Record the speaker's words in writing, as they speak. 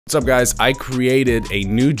What's up, guys? I created a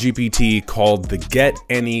new GPT called the Get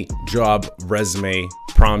Any Job Resume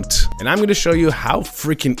prompt, and I'm going to show you how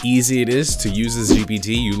freaking easy it is to use this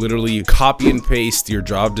GPT. You literally copy and paste your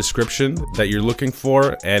job description that you're looking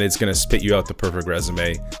for, and it's going to spit you out the perfect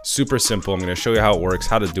resume. Super simple. I'm going to show you how it works,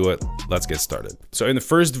 how to do it. Let's get started. So in the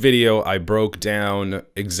first video, I broke down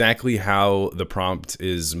exactly how the prompt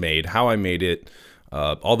is made, how I made it,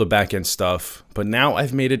 all the back-end stuff, but now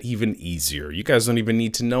I've made it even easier. You guys don't even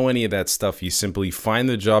need to know any of that stuff. You simply find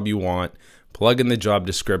the job you want, plug in the job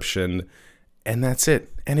description, and that's it.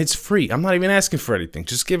 And it's free. I'm not even asking for anything.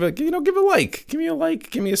 Just give a like. Give me a like,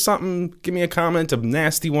 give me a something, give me a comment, a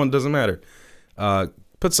nasty one, doesn't matter.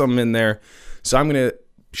 Put something in there. So I'm gonna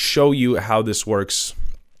show you how this works.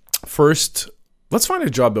 First, let's find a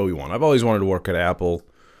job that we want. I've always wanted to work at Apple.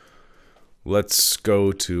 Let's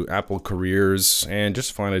go to Apple Careers and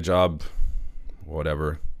just find a job,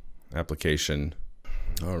 whatever, application.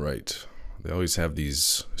 All right. They always have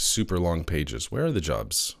these super long pages. Where are the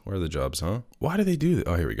jobs? Where are the jobs, huh? Why do they do that?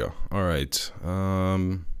 Oh, here we go. All right.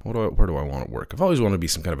 Where do I want to work? I've always wanted to be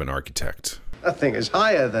some kind of an architect. That thing is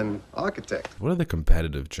higher than architect. What are the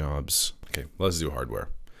competitive jobs? Okay, let's do hardware.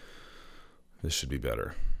 This should be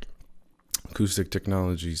better. Acoustic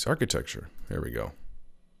technologies, architecture. There we go.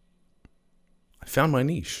 I found my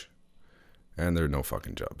niche. And there are no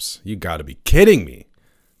fucking jobs. You gotta be kidding me.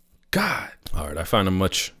 God. All right, I found a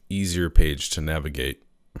much easier page to navigate.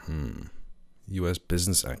 U.S.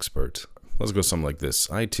 business expert. Let's go something like this.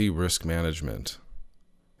 IT risk management.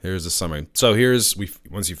 Here's the summary. So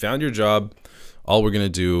once you found your job, all we're gonna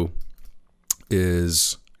do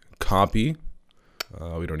is copy.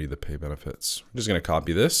 We don't need the pay benefits. I'm just gonna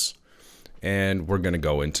copy this. And we're going to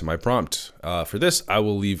go into my prompt. For this, I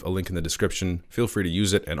will leave a link in the description. Feel free to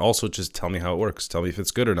use it, and also just tell me how it works. Tell me if it's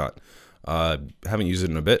good or not. Haven't used it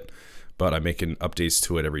in a bit, but I'm making updates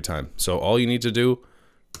to it every time. So all you need to do,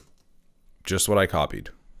 just what I copied.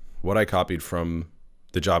 What I copied from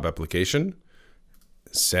the job application,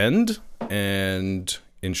 send, and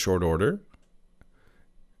in short order,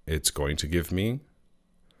 it's going to give me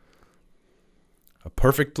a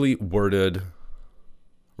perfectly worded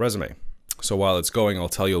resume. So while it's going, I'll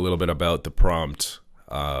tell you a little bit about the prompt.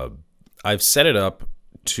 I've set it up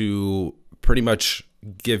to pretty much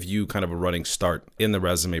give you kind of a running start in the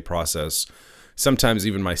resume process. Sometimes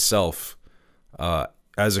even myself,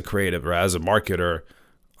 as a creative or as a marketer,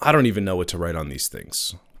 I don't even know what to write on these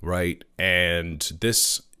things, right? And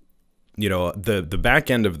this, the back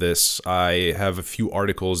end of this, I have a few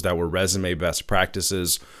articles that were resume best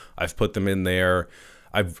practices. I've put them in there.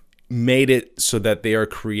 I've made it so that they are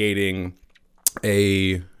creating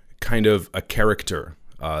a kind of a character.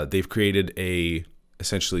 They've created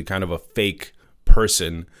essentially kind of a fake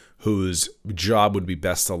person whose job would be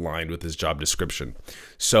best aligned with his job description.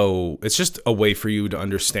 So it's just a way for you to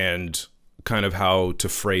understand kind of how to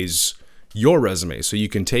phrase your resume. So you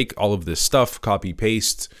can take all of this stuff, copy,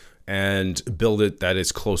 paste, and build it that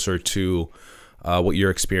is closer to what your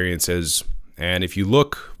experience is. And if you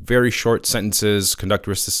look, very short sentences, conduct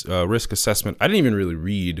risk assessment. I didn't even really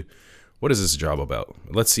read, what is this job about?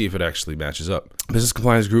 Let's see if it actually matches up. Business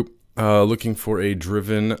compliance group, looking for a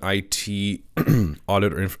driven IT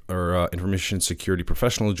audit or information security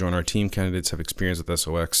professional to join our team. Candidates have experience with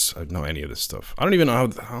SOX. I don't know any of this stuff. I don't even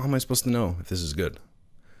know how am I supposed to know if this is good?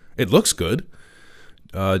 It looks good.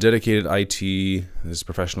 Dedicated IT, this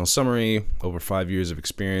professional summary, over 5 years of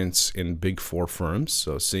experience in big 4 firms.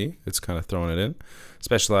 So see, it's kind of throwing it in.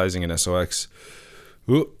 Specializing in SOX,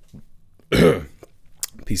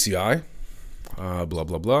 PCI, blah,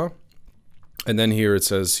 blah, blah. And then here it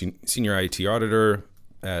says senior IT auditor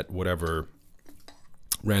at whatever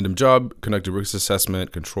random job, conducted risk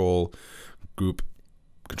assessment, control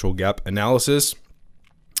gap analysis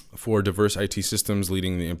for diverse IT systems,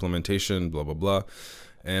 leading the implementation, blah, blah, blah.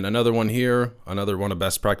 And another one here, another one of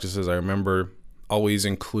best practices. I remember always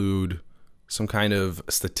include some kind of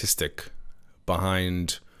statistic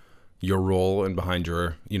behind your role and behind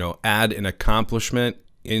your, add an accomplishment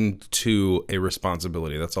into a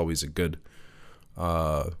responsibility. That's always a good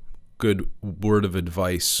word of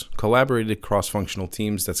advice. Collaborated cross-functional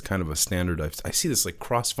teams. That's kind of a standard. I see this like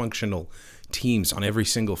cross-functional teams on every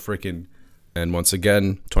single freaking. And once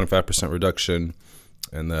again, 25% reduction,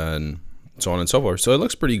 and then so on and so forth. So it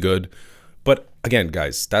looks pretty good. But again,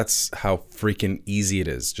 guys, that's how freaking easy it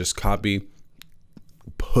is. Just copy,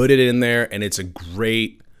 put it in there, and it's a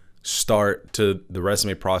great start to the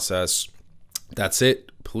resume process. That's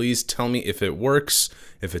it. Please tell me if it works.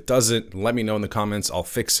 If it doesn't, let me know in the comments. I'll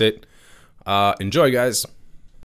fix it. Enjoy, guys.